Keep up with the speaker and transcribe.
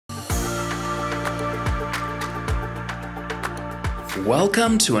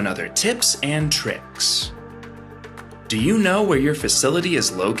Welcome to another Tips and Tricks. Do you know where your facility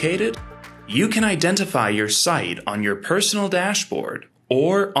is located? You can identify your site on your personal dashboard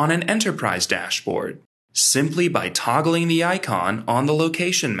or on an enterprise dashboard simply by toggling the icon on the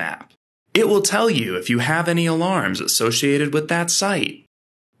location map. It will tell you if you have any alarms associated with that site.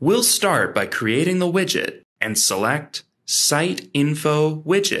 We'll start by creating the widget and select Site Info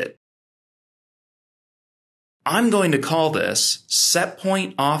Widget. I'm going to call this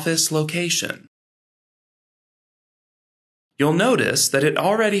SETPOINT Office Location. You'll notice that it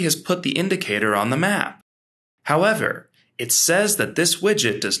already has put the indicator on the map. However, it says that this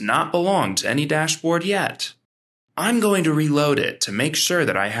widget does not belong to any dashboard yet. I'm going to reload it to make sure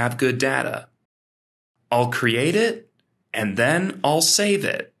that I have good data. I'll create it, and then I'll save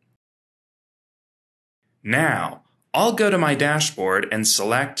it. Now, I'll go to my dashboard and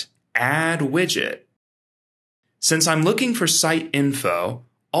select Add Widget. Since I'm looking for site info,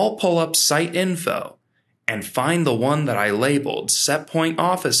 I'll pull up Site Info and find the one that I labeled SETPOINT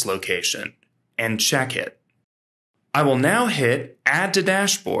Office Location and check it. I will now hit Add to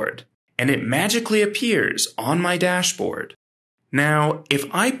Dashboard, and it magically appears on my dashboard. Now, if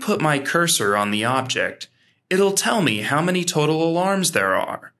I put my cursor on the object, it'll tell me how many total alarms there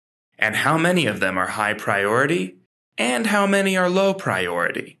are, and how many of them are high priority, and how many are low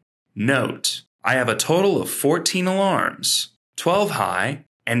priority. Note, I have a total of 14 alarms, 12 high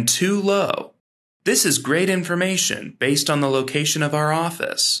and 2 low. This is great information based on the location of our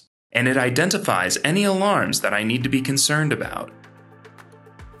office, and it identifies any alarms that I need to be concerned about.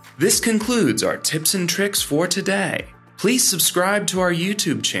 This concludes our tips and tricks for today. Please subscribe to our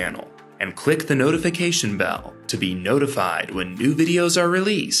YouTube channel and click the notification bell to be notified when new videos are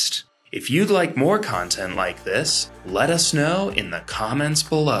released. If you'd like more content like this, let us know in the comments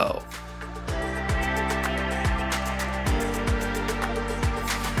below.